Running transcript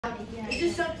It's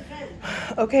just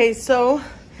self-defense. Okay, so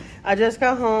I just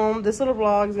got home. This little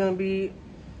vlog is gonna be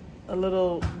a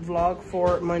little vlog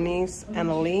for my niece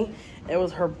Anjuli. It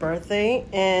was her birthday,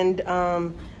 and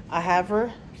I have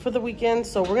her for the weekend,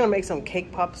 so we're gonna make some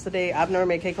cake pops today. I've never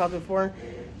made cake pops before,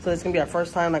 so it's gonna be our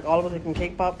first time, like all of us making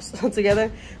cake pops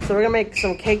together. So we're gonna make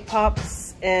some cake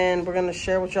pops, and we're gonna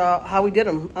share with y'all how we did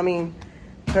them. I mean,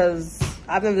 because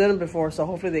I've never done them before, so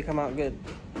hopefully they come out good.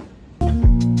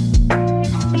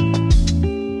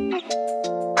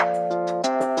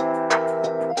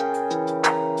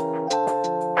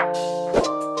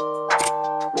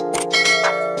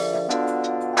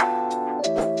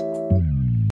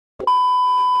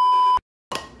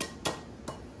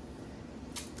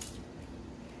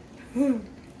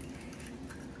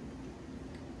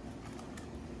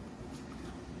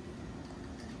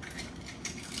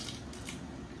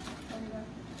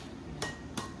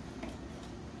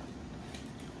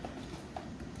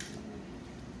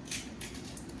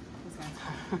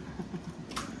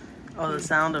 Oh, the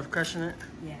sound of crushing it?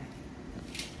 Yeah.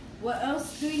 What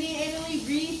else do we need, Anjuli?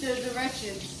 Read the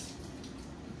directions.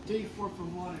 3/4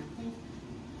 of water.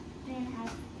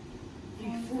 3.5.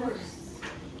 3/4.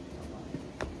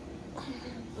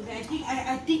 Okay,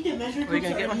 I think the measuring cups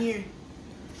are in here.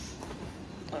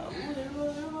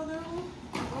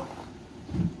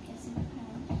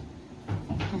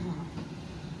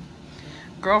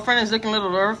 Girlfriend is looking a little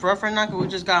rough right now because we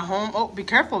just got home. Oh, be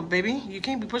careful, baby. You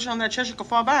can't be pushing on that chest. You could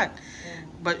fall back. Yeah.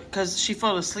 But because she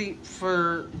fell asleep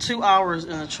for 2 hours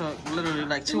in the truck. Literally,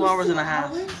 like 2 hours and a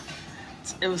half.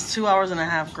 It was 2 hours and a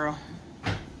half, girl.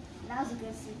 That was a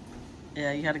good sleep.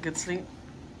 Yeah, you had a good sleep?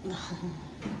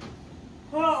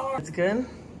 It's good?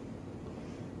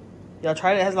 Y'all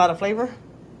tried it? It has a lot of flavor?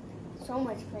 So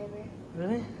much flavor.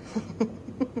 Really?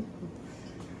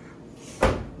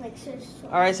 Like, so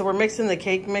all right, so we're mixing the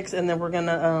cake mix, and then we're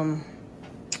gonna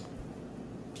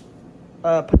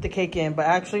put the cake in. But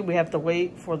actually, we have to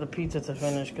wait for the pizza to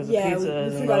finish because the pizza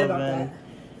is in the oven.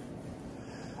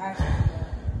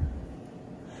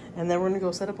 And then we're gonna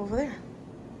go set up over there.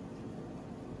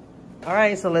 All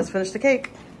right, so let's finish the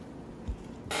cake.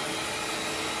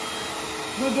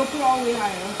 No, don't put it all the way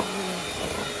higher.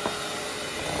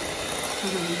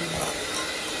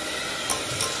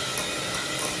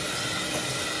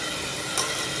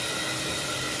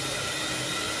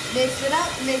 Mix it up,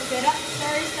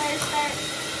 stir.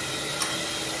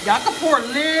 Y'all can pour a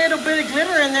little bit of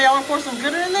glitter in there. Y'all want to pour some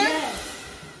glitter in there?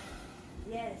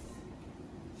 Yes.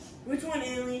 Which one,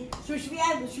 Anjuli? So should we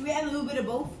add a little bit of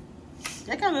both?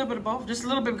 Yeah, got a little bit of both. Just a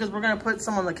little bit because we're going to put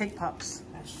some on the cake pops.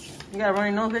 That's true. You got a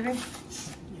runny nose, baby?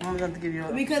 I'm going to give you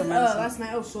because last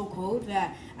night it was so cold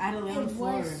that I had to lay on the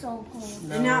floor. It was so cold.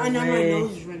 No and now my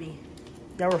nose is runny.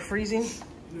 Y'all were freezing?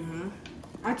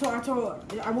 I woke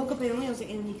up and I was like,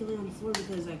 Anjuli, you can lay on the floor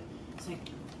because it's like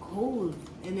cold.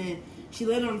 And then she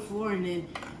laid on the floor, and then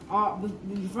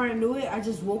before I knew it, I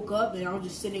just woke up and I was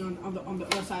just sitting on the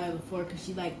other side of the floor because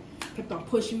she like kept on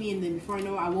pushing me. And then before I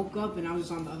know it, I woke up and I was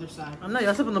just on the other side. I know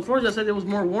y'all slept on the floor. Y'all said it was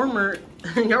more warmer.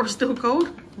 Y'all were still cold.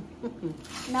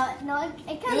 No,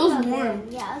 it kind of was warm.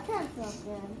 Good. Yeah, it kind of felt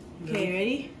good. Okay,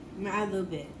 ready? I'm gonna add a little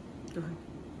bit. Go ahead.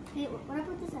 Hey, what I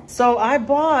put this at? So I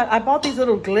bought these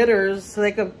little glitters so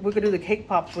we could do the cake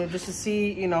pops with, just to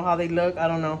see, you know, how they look. I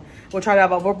don't know. We'll try it out,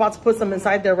 but we're about to put some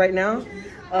inside there right now.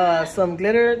 Some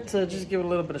glitter to just give it a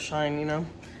little bit of shine, you know.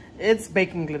 It's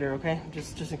baking glitter, okay?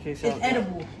 Just in case y'all. It's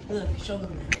edible. Look, show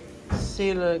them that.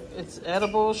 See, look, it's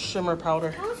edible shimmer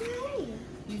powder. How's it ready?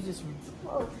 Use this one.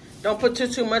 Whoa. Don't put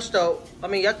too much though. I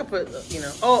mean, y'all can put, you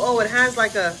know. Oh, it has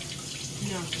like a.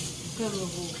 No, put a little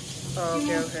hole. Oh,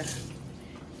 okay.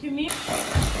 Give me.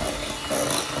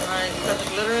 Alright, put the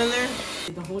glitter in there.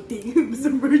 The whole thing.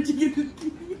 Submerging it.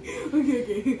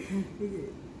 Okay.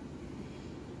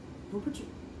 Don't put your.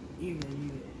 You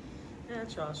good. Yeah,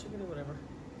 Charles, you can do whatever.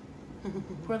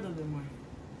 Pour a little bit more.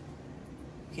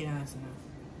 Okay, now that's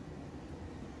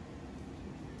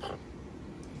enough.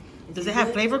 Does it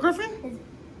have flavor, Griffin?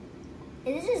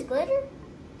 Is this just glitter?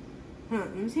 Huh,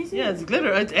 let me see. Yeah, it's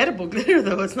glitter. It's edible glitter,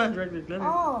 though. It's not regular glitter.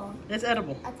 Oh. It's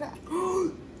edible. I thought...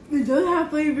 It does have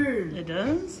flavor. It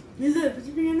does? Lisa, put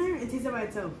your finger in there and taste it by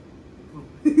itself. Oh.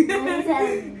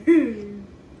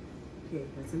 Okay,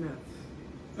 that's enough.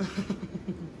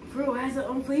 Bro, it has its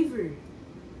own flavor.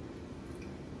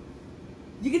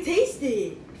 You can taste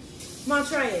it. Come on,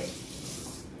 try it.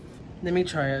 Let me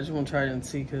try it. I just want to try it and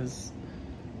see, because...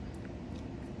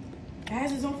 It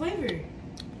has its own flavor.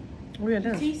 Oh, yeah, it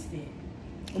does. Taste it.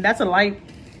 That's a light,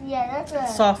 that's a...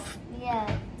 soft.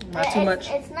 Yeah. Not too much.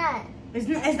 It's not. It's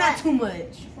not too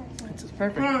much. It's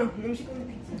perfect. Hold on, let me show you the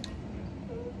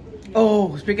pizza.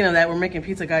 Oh, speaking of that, we're making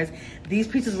pizza, guys. These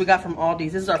pizzas we got from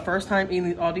Aldi's. This is our first time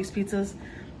eating Aldi's pizzas.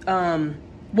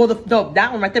 Well,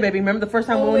 that one right there, baby. Remember the first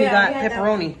time when we got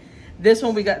pepperoni? This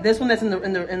one we got. This one that's in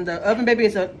the oven, baby,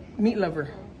 is a meat lover.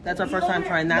 That's our first time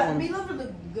trying that one. Meat lover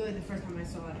looked good the first time I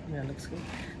saw it. Yeah, it looks good.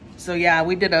 So yeah,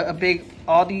 we did a big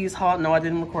Aldi's haul. No, I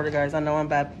didn't record it, guys. I know I'm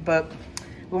bad, but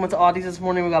we went to Aldi's this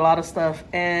morning. We got a lot of stuff,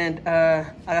 and I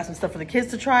got some stuff for the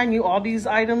kids to try, new Aldi's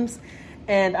items,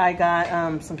 and I got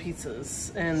some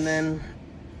pizzas, and then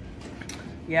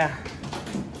yeah,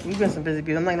 we've been some busy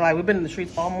people. I'm not gonna lie, we've been in the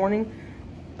streets all morning.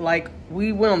 Like,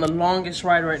 we went on the longest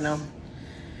ride right now.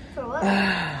 For what?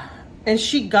 And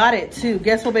she got it too.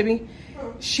 Guess what, baby?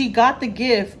 She got the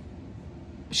gift.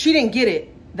 She didn't get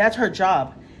it. That's her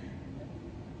job.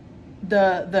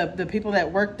 The people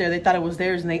that worked there, they thought it was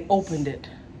theirs and they opened it.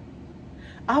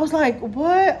 I was like,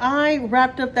 what? I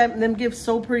wrapped up them gifts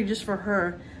so pretty just for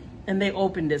her, and they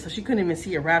opened it, so she couldn't even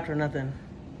see it wrapped or nothing.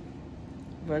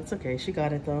 But it's okay. She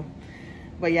got it though.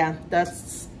 But yeah,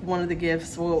 that's one of the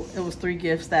gifts. Well, it was 3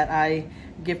 gifts that I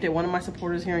gifted one of my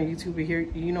supporters here on YouTube. Here,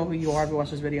 you know who you are if you watch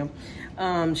this video.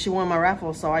 She won my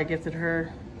raffle, so I gifted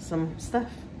her some stuff.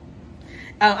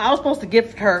 I was supposed to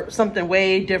gift her something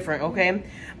way different, okay?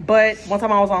 But one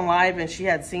time I was on live and she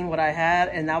had seen what I had,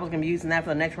 and I was gonna be using that for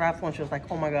the next raffle, and she was like,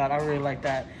 oh my God, I really like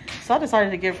that. So I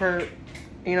decided to give her,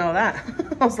 you know, that.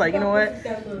 I was like, you know what?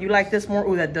 You like this more?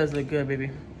 Ooh, that does look good, baby.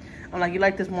 I'm like, you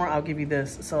like this more? I'll give you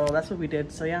this. So that's what we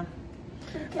did. So yeah.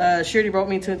 She already wrote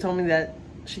me and told me that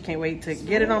she can't wait to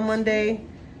get it on Monday,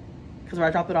 because where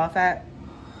I dropped it off at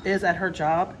is at her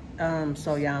job.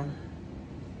 So yeah.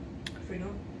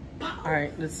 All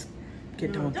right, let's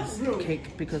get done with this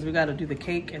cake, because we got to do the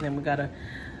cake, and then we got to,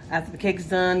 after the cake's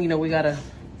done, you know, we got to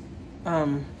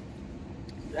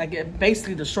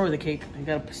basically destroy the cake. You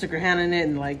got to stick your hand in it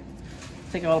and like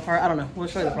take it all apart. I don't know. We'll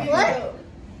show you the process. What?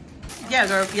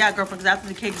 Yeah, girlfriend, because after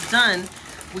the cake's done,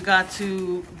 we got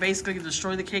to basically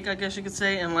destroy the cake, I guess you could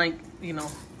say, and like, you know,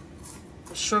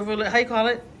 shrivel it. How you call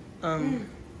it?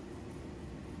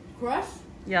 Crush?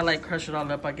 Yeah, like crush it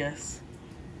all up, I guess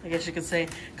you could say,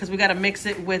 because we got to mix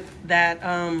it with that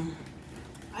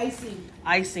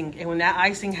icing, and when that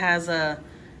icing has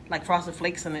like frosted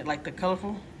flakes in it, like the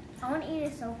colorful. I want to eat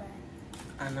it so bad.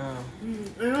 I know.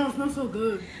 I know, it smells so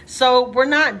good. So we're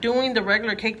not doing the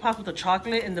regular cake pops with the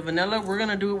chocolate and the vanilla. We're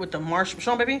gonna do it with the marshmallow.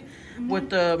 Show 'em, baby.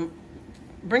 With the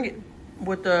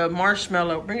with the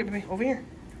marshmallow. Bring it, baby, over here.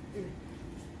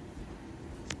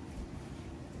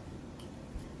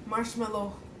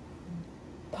 Marshmallow,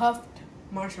 puffed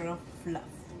marshmallow fluff.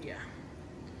 Yeah.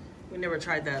 We never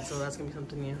tried that, so that's gonna be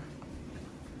something new.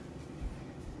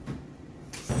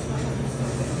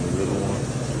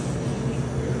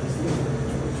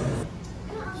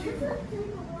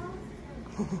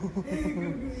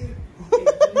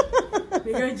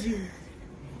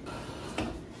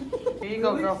 Here you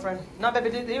go, girlfriend. No, baby,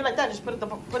 do you like that? Just put it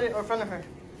in front of her.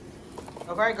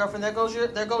 All right, girlfriend. There goes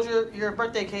your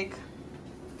birthday cake.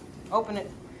 Open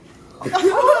it. That's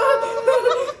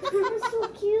so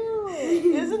cute.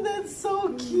 Isn't that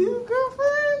so cute,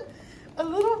 girlfriend? A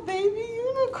little baby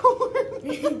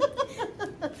unicorn.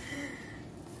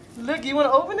 Look, you want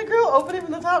to open it, girl? Open it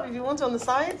from the top. If you want to on the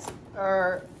sides,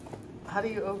 or how do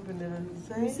you open it?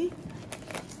 Let me see.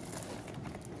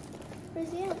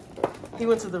 Where's he at? He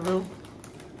went to the room.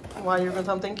 Why, you're gonna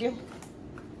tell him thank you?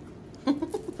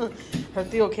 Her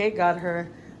Theo cake got her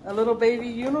a little baby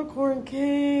unicorn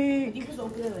cake. You just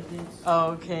open it like this.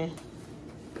 Oh, okay.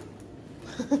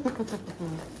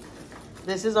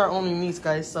 This is our only niece,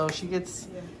 guys, so she gets,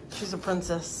 she's a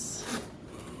princess.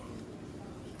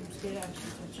 I'm scared I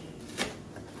should touch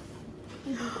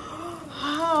it.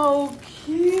 How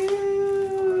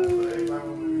cute!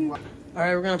 All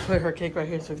right, we're gonna put her cake right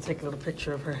here so we can take a little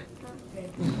picture of her.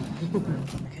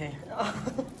 Okay.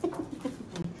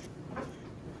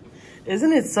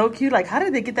 Isn't it so cute? Like, how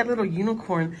did they get that little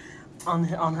unicorn on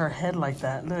her head like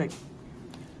that? Look,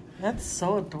 that's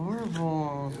so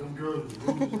adorable.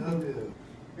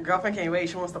 Your girlfriend can't wait.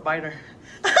 She wants to bite her.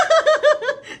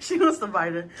 She wants to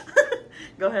bite her.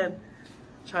 Go ahead,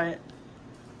 try it.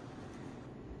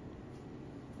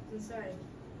 Inside.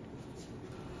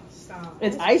 Stop.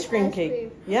 It's ice cream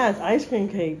cake. Yeah, it's ice cream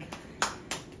cake.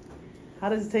 How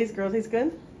does it taste, girl? Taste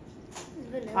good?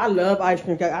 I love ice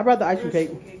cream cake. I brought the ice cream cake.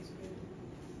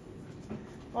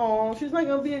 Oh, she's not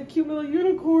gonna be a cute little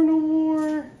unicorn no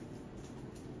more.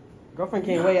 Girlfriend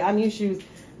can't wait. I knew she was.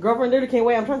 Girlfriend literally can't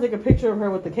wait. I'm trying to take a picture of her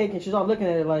with the cake, and she's all looking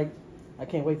at it like, I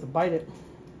can't wait to bite it.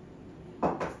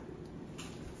 Why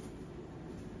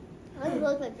does it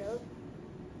look like dope?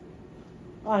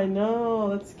 I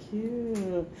know, that's cute.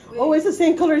 Wait. Oh, it's the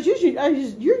same color as your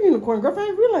unicorn, girlfriend.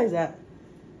 I didn't realize that.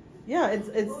 Yeah, it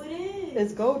is.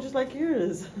 It's gold just like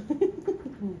yours.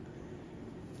 You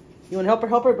want to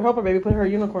help her, baby. Put her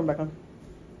unicorn back on.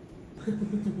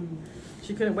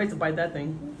 She couldn't wait to bite that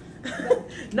thing.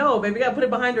 No, baby, you gotta put it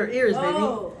behind her ears, baby.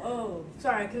 Oh,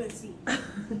 sorry, I couldn't see. I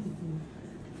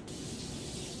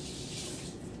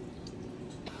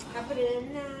put it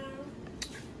in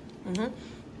now.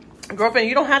 Girlfriend,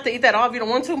 you don't have to eat that all if you don't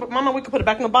want to, but Mama, we could put it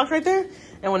back in the box right there.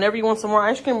 And whenever you want some more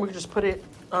ice cream, we could just put it.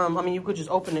 I mean, you could just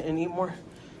open it and eat more.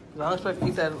 I don't expect to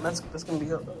eat that. That's gonna be.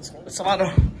 It's a lot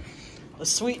of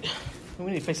sweet.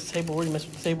 We need to face the table. We're gonna mess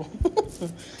with the table.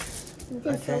 It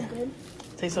tastes so good.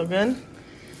 Tastes so good.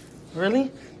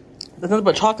 Really? There's nothing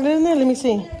but chocolate in there. Let me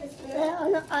see.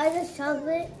 I just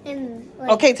chocolate and. Like,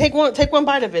 Okay, take one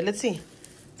bite of it. Let's see.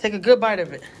 Take a good bite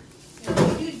of it.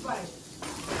 Huge bite.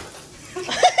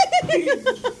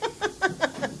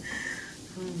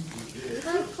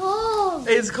 It's cold.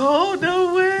 It's cold.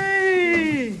 No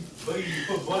way.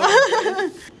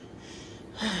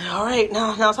 All right,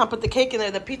 now it's time to put the cake in there.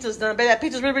 The pizza's done. Baby, that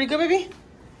pizza's really, really good, baby.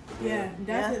 Yeah,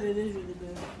 that's it. It is really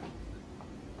good.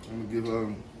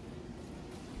 I'm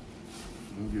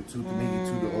gonna give two, maybe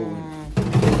two to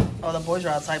Owen. Oh, the boys are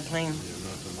outside playing. Yeah,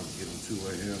 I'm gonna get them two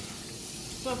right here.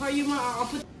 So how you want? I'll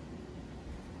put.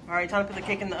 All right, time to put the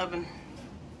cake in the oven.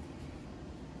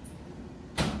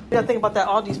 What do you think about that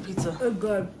Aldi's pizza?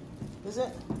 Good. Is it?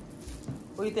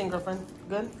 What do you think, girlfriend?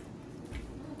 Good?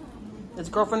 It's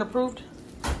girlfriend approved?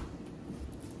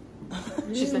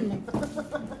 She said. You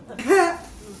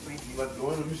about to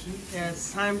go in the machine? Yeah,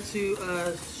 it's time to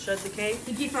shred the cake.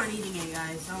 He keeps on eating it,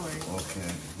 guys. Don't worry. Okay.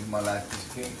 This is my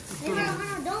last piece of cake.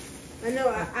 Don't. I know.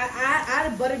 I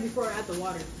added butter before I add the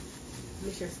water.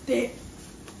 Make sure it's thick.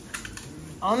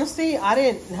 Honestly, I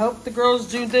didn't help the girls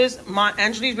do this.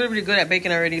 Anjuli's really, really good at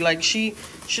baking already. Like she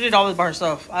did all this by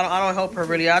herself. I don't help her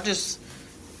really. I just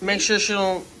make sure she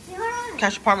don't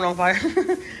catch the apartment on fire.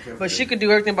 But she could do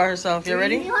everything by herself. You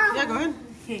ready? Yeah, go ahead.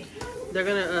 Okay. They're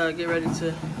gonna get ready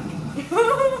to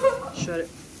shred it.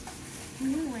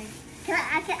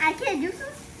 I can't do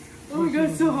something? Oh my god,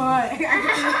 it's so hot. I can't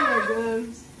feel my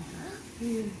gloves.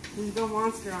 There's no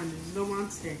monster on this. There's no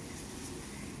monster.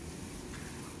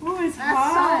 Oh, it's That's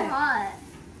hot. so hot.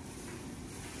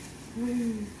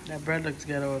 That bread looks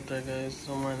ghetto up there, guys.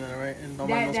 Don't mind that, right? And don't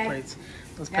That- mind those that- plates.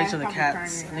 Those plates are the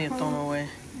cats. I need to throw them away.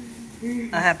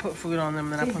 I had put food on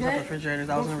them, and then I put them in the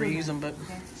refrigerator. I was gonna reuse them, but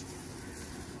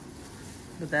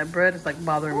that bread is like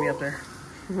bothering me up there.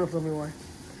 Don't tell me why.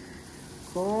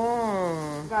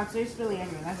 Cool. God, so you're spilling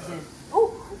everywhere. That's it.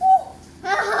 Oh.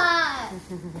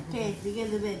 Okay, we get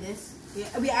a little bit of this.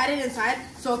 Yeah, we add it inside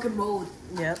so it can mold.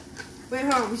 Yep. Wait,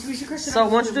 hold on. We should crush it. So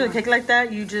up once you do the more. cake like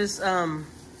that, you just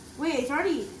Wait, it's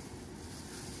already.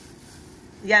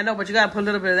 yeah, no, but you gotta put a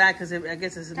little bit of that because I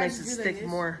guess it Can I makes it just do like stick this?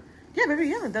 more. Yeah, baby,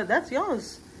 yeah, that's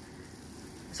yours.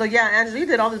 So yeah, Anjuli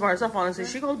did all this by herself. Honestly,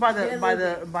 she goes by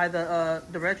the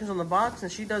directions on the box,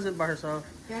 and she does it by herself.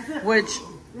 Yeah. Which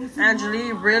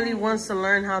Anjuli really wants to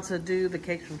learn how to do the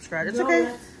cake from scratch. It's No, okay.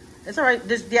 that's- It's all right.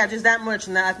 Just that much,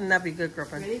 and I think that'd be good,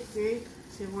 girlfriend. Ready? 3,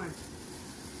 2, 1.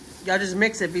 Y'all just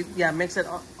mix it. Mix it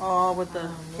all with the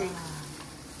cake.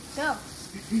 Go.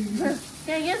 Can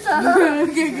I get some?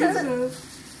 Okay, good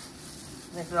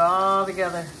stuff. Mix it all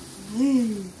together.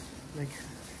 Like,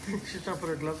 she's trying to put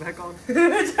her glove back on.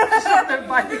 She's out there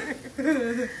biting.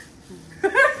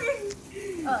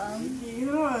 I'm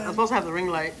supposed to have the ring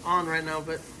light on right now,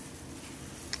 but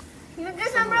You get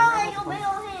some umbrella in your big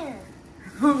old hand.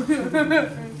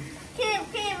 Can't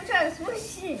even try to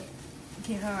squish it.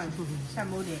 Okay, hold on. Try to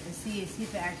mold it and see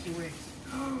if it actually works.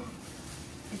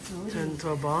 It's turn molding. into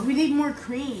a ball. We need more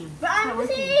cream. But It's I not don't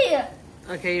working. see it.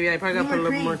 Okay, yeah, I probably gotta put a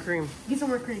little bit more cream. Get some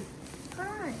more cream. Come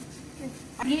on.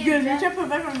 Good. You're trying to put it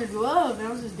back on the glove, and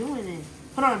I was just doing it.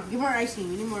 Hold on. Get more icing.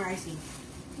 We need more icing.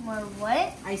 More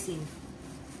what? Icing.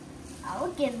 I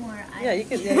will get more ice. Yeah, you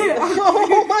can. Yeah.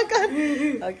 Oh my god.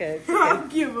 Okay. I'll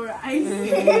give more icing.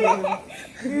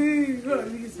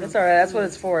 That's all right. That's what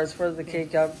it's for. It's for the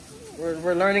cake, y'all.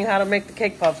 We're learning how to make the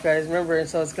cake pops, guys. Remember,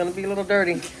 so it's gonna be a little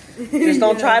dirty. Just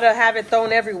don't try to have it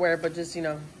thrown everywhere, but just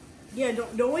Yeah,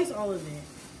 don't waste all of it.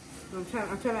 I'm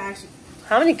trying to actually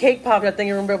How many cake pops y'all think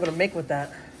you're gonna be able to make with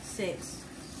that? 6.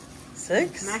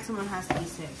 6? Maximum has to be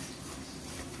 6.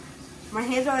 My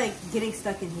hands are like getting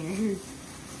stuck in here.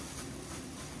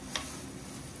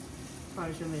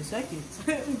 Probably should have been seconds.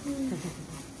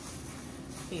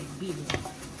 Okay, beat it.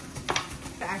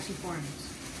 It actually forms.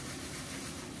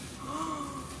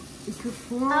 It could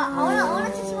form. I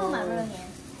want to teach you on my real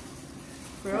hand.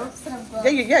 Bro? Instead of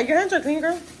gloves. Yeah, your hands are clean,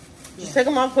 girl. Just take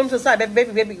them off, put them to the side.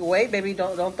 Baby, wait, baby.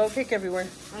 Don't throw cake everywhere.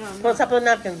 I don't Put know. on top of the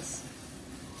napkins.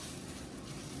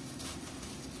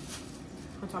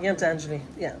 Yeah, it's Anjuli.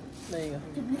 Yeah, there you go.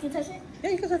 You can touch it? Yeah,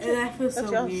 you can touch it. That feels That's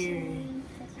so yours. weird.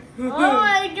 Oh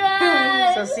my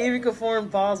god! So see if you can form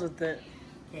balls with it.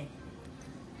 Okay.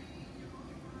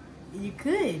 You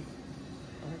could.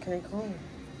 Okay, cool.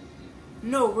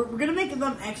 No, we're gonna make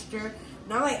them extra,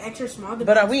 not like extra small.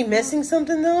 But are we missing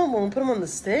something though when we put them on the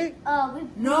stick?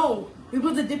 No, we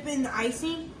put the dip in the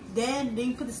icing, then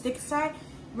you put the stick aside.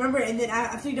 Remember, and then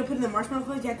after you put it in the marshmallow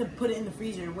fillings, you have to put it in the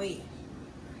freezer and wait.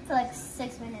 For like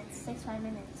 5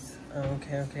 minutes.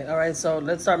 Okay. All right, so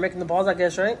let's start making the balls, I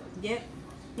guess, right? Yep.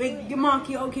 Wait, come on,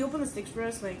 can you open the sticks for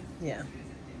us? Like, Yeah.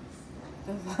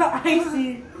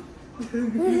 icing.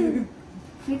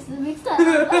 Mix up.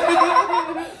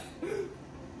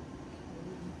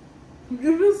 It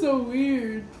feels so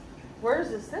weird. Where's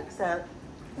the sticks at?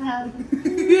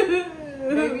 Baby,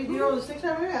 Baby, do you know the sticks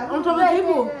are right on top of the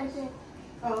table.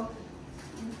 Oh.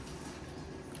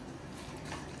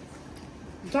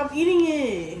 Stop eating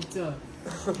it.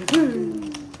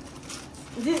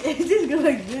 It just goes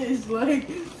like this, like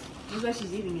looks like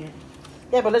she's eating it.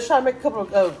 Yeah, but let's try to make a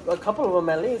couple of them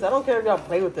at least. I don't care if y'all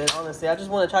play with it, honestly. I just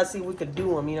want to try to see if we could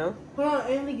do them, you know? Hold on,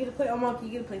 Emily, get a plate. Mom, can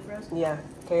you get a plate for us? Yeah.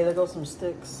 Okay, there goes some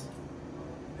sticks.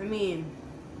 I mean,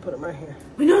 Put them right here.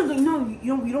 but no,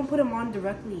 you don't put them on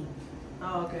directly.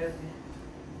 Oh, okay.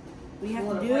 What you have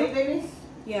to do? baby?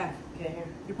 Yeah, Okay, here.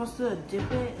 you're supposed to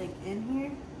dip it like in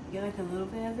here. Get like a little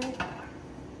bit of it,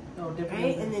 Oh, dip it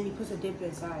right? in. And then you put the dip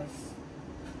inside,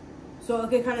 so it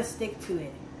can kind of stick to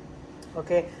it.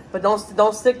 Okay, but don't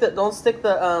stick the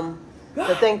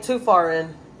thing too far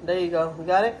in. There you go. You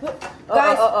got it?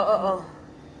 Guys, Oh.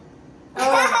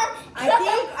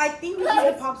 I think we need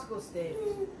a popsicle stick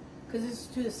because it's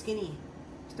too skinny.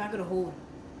 It's not gonna hold.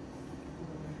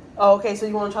 Oh, okay. So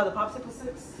you want to try the popsicle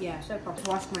sticks? Yeah, should I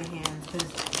wash my hands because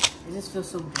it just feels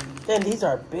so big. Then these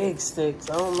are big sticks.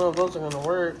 I don't know if those are gonna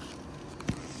work.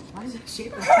 Why is it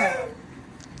shaped like that?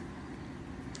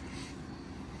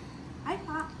 Hi,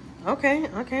 Pop. Okay.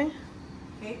 Okay,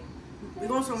 we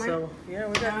going somewhere. So yeah,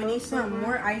 we Now got. I need some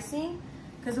more icing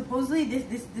because supposedly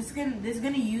this is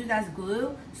gonna use as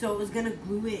glue, so it's gonna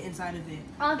glue it inside of it.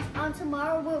 On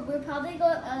tomorrow, we'll probably go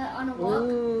on a walk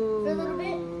for a little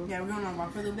bit. Yeah, we're going on a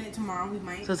walk for a little bit. Tomorrow we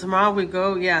might. So tomorrow we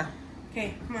go. Yeah,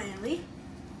 Okay, come on, Emily.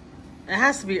 it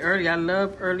has to be early. I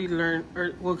love early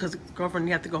well, because girlfriend,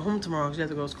 you have to go home tomorrow. She has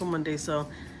to go to school Monday, so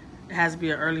it has to be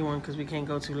an early one because we can't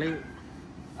go too late.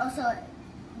 Also,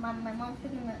 my mom's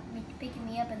picking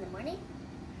me up in the morning.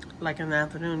 Like in the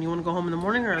afternoon. You want to go home in the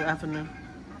morning or afternoon?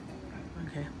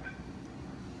 Okay.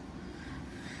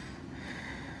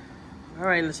 All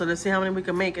right, so let's see how many we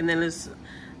can make, and then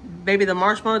baby, the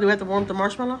marshmallow. Do we have to warm up the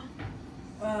marshmallow?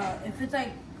 If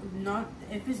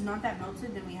it's not that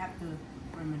melted, then we have to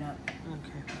warm it up.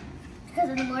 Okay. Because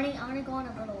in the morning, I want to go on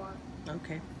a little walk.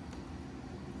 Okay.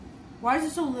 Why is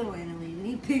it so little, Emily? We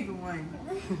need bigger one.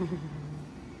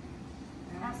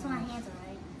 That's my hands are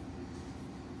right.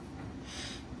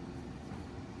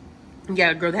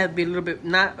 Yeah, girl, they have to be a little bit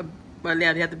well,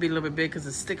 yeah, they have to be a little bit big because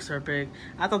the sticks are big.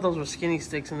 I thought those were skinny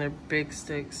sticks, and they're big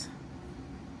sticks.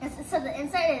 So the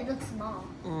inside it looks small.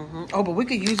 Mm-hmm. Oh, but we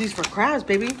could use these for crafts,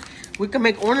 baby. We could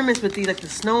make ornaments with these, like the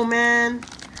snowman.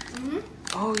 Mm-hmm.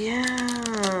 Oh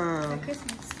yeah. For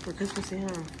Christmas. For Christmas, yeah.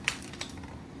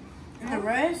 And the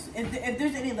rest, if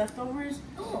there's any leftovers,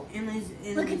 Oh, Emily's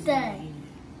look at that. gonna eat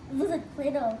It looks like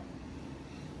Play-Doh.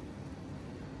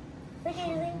 Look at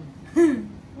anything.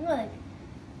 it. Look.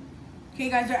 Okay,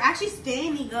 guys, they're actually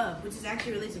standing up, which is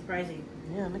actually really surprising.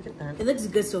 Yeah, look at that. It looks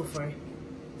good so far.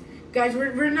 Guys,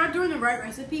 we're not doing the right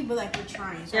recipe, but like we're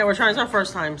trying. So Yeah, we're trying. It's our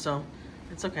first time, so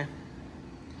it's okay.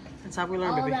 That's how we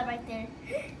learn, All baby. that right there.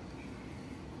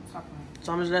 Stop playing.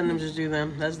 So I'm just letting them just do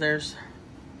them. That's theirs.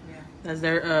 Yeah. That's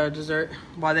their dessert.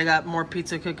 While they got more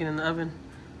pizza cooking in the oven.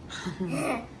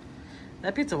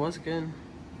 That pizza was good.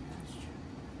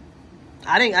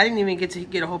 I didn't even get to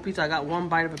get a whole pizza. I got one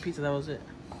bite of a pizza. That was it.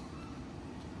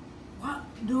 What?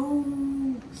 No.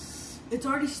 It's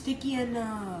already sticky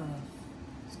enough.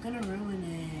 It's gonna ruin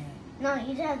it. No,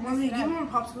 you just have Mommy, to give me more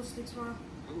popsicle sticks, Mom.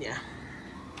 Yeah.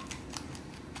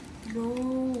 No.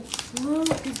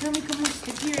 Look, it's gonna become more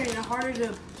stickier and harder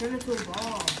to turn into a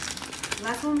ball.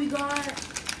 Last one we got.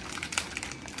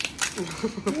 Oh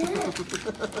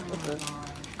my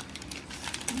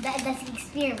god. That's an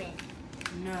experiment.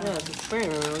 No. Yeah, it's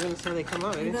experiment. We're gonna see how they come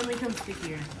out. It's Baby. gonna become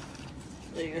stickier.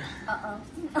 There you go.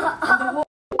 Uh-oh.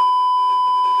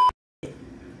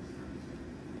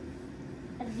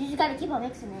 You just gotta keep on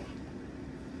mixing it.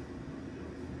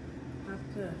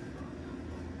 Have to.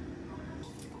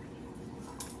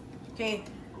 Okay,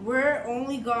 we're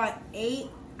only got 8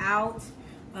 out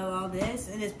of all this,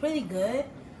 and it's pretty good.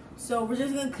 So we're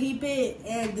just gonna keep it,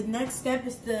 and the next step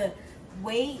is to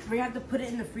wait. We have to put it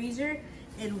in the freezer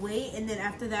and wait, and then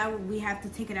after that we have to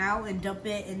take it out and dump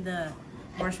it in the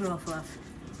marshmallow fluff.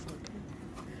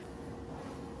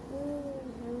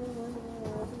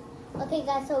 Okay,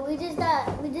 guys. So we just got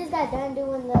done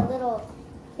doing the little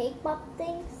cake pop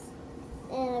things,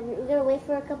 and we're gonna wait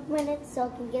for a couple minutes so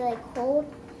it can get like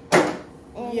cold.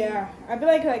 And Yeah, I feel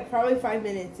like probably 5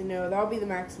 minutes, you know, that'll be the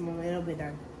maximum, and it'll be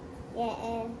done. Yeah,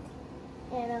 and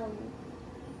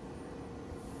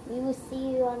we will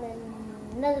see you on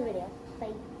another video.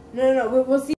 Bye. No,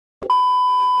 we'll see.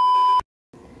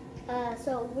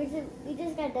 So we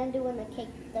just got done doing the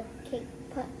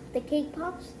cake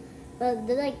pops, but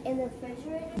they're like in the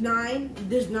refrigerator.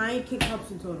 There's 9 cake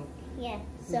pops in total. Yeah.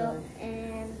 So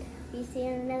and we see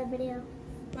you in another video.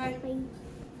 Bye. Bye.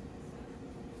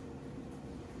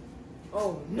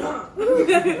 Oh no!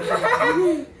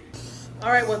 All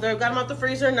right, well, they got them out the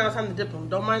freezer. Now it's time to dip them.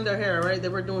 Don't mind their hair, right? They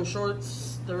were doing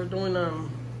shorts. They were doing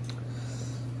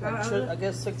I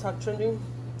guess TikTok trending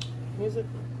music.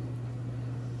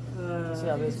 See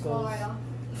how this goes.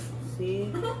 See?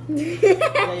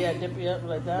 Yeah, dip it up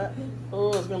like that.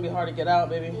 Oh, it's gonna be hard to get out,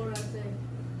 baby.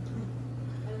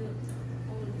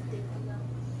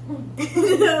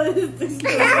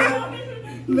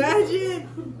 Imagine.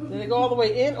 Did it go all the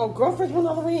way in? Oh, girlfriend's went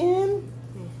all the way in.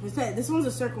 This one's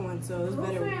a circle one, so it's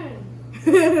better.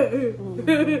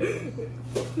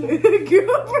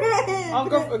 Girlfriend. Oh,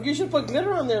 girl, you should put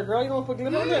glitter on there, girl. You don't put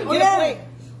glitter on there. Oh, Get yeah. a plate.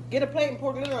 Get a plate and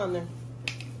pour glitter on there.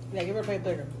 Yeah, give her a plate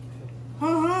bigger.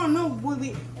 No,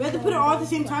 we have to put it all at the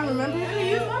same time. Remember?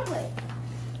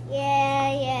 Yeah.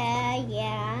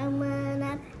 I'm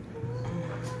gonna.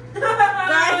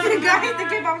 Guys, the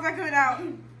cake pop's not coming out.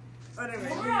 Whatever.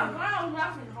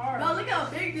 Bro, look how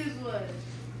big this was.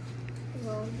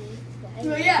 Yeah.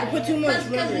 So yeah, You put too much,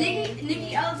 because remember.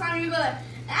 Nikki, all the time you go like,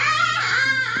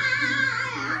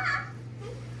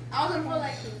 I was gonna put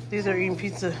like These are eating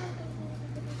pizza.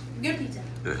 good pizza.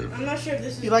 I'm not sure if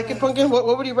this is. You like it, Pumpkin? What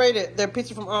would you rate it? They're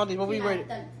pizza from Aldi. What would you rate it?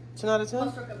 10 out of 10?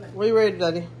 What do you rate it,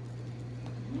 Daddy?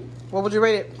 What would you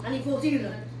rate it? I need 14 of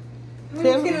them. 10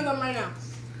 of them right now.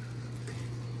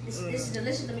 This is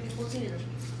delicious. Let me get 14 of them.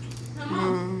 I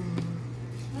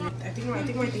think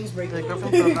my thing's breaking. Like,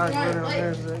 girlfriend put a lot of glitter on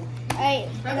hers, right? Alright.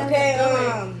 Okay,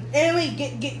 Emily,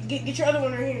 get your other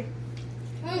one right here.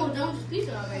 Don't just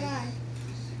pizza already.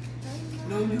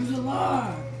 No, use a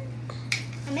lot.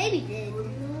 I maybe did.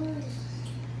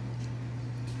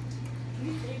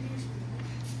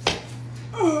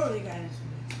 Oh, they got it.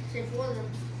 Say 4 of them.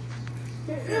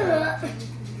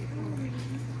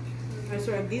 I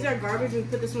swear, these are garbage. We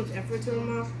put this much effort to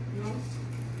them off.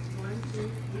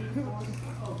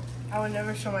 I would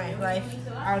never show my life.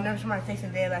 I would never show my face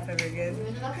in day of life ever again.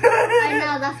 I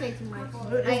know, that's way too much.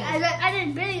 I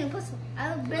didn't barely even push one.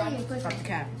 I barely even push Stop one. the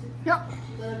cap. No.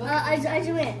 I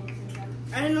just went.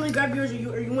 I didn't really grab yours,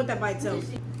 or you want that by itself.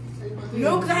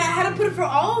 No, because I had to put it for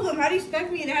all of them. How do you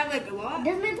expect me to have like a lot?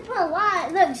 Doesn't mean to put a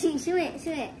lot. Look, she went.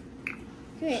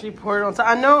 She poured it on top.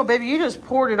 I know, baby. You just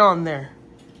poured it on there.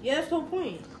 Yeah, that's the whole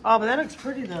point. Oh, but that looks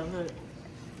pretty, though. Look.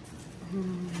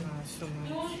 So much.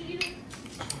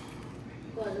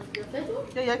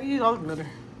 Yeah, I can use all the glitter.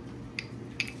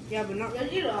 Yeah, but not. What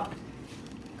do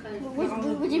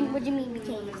you mean we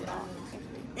can't use it all?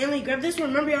 Emily, grab this one.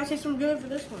 Remember, y'all say something good for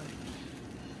this one.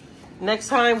 Next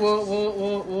time,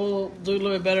 we'll do a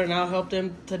little bit better, and I'll help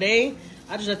them. Today,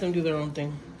 I just let them do their own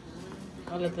thing.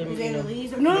 I'll let them, you know.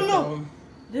 No.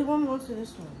 This one goes to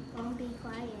this one. Don't be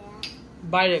quiet.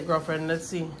 Bite it, girlfriend. Let's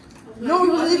see. No, we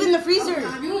will leave it in the freezer.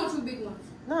 You want 2 big ones.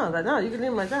 No, you can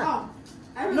leave them like that.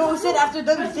 No, we said after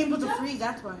done the thing with the freeze.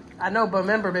 That's why. I know, but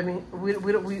remember, baby, we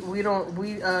don't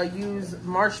use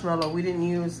marshmallow. We didn't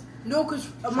use. No, because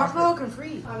a marshmallow can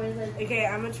freeze. Okay,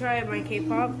 I'm gonna try my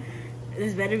K-pop.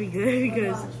 This better be good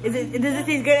because does it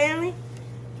taste good, Emily?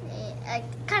 It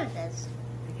kind of does.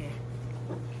 Okay.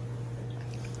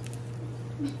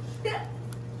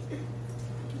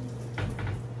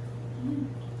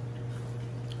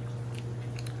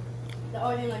 The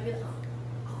onion like this.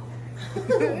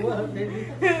 What, baby?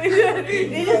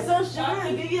 It's just so sugary.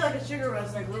 It gives you like a sugar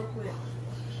rush, like real quick.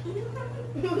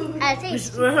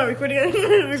 Taste. Record again.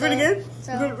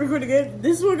 Record again.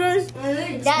 This one, guys.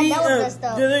 That was the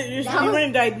stuff. You're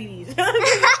running diabetes.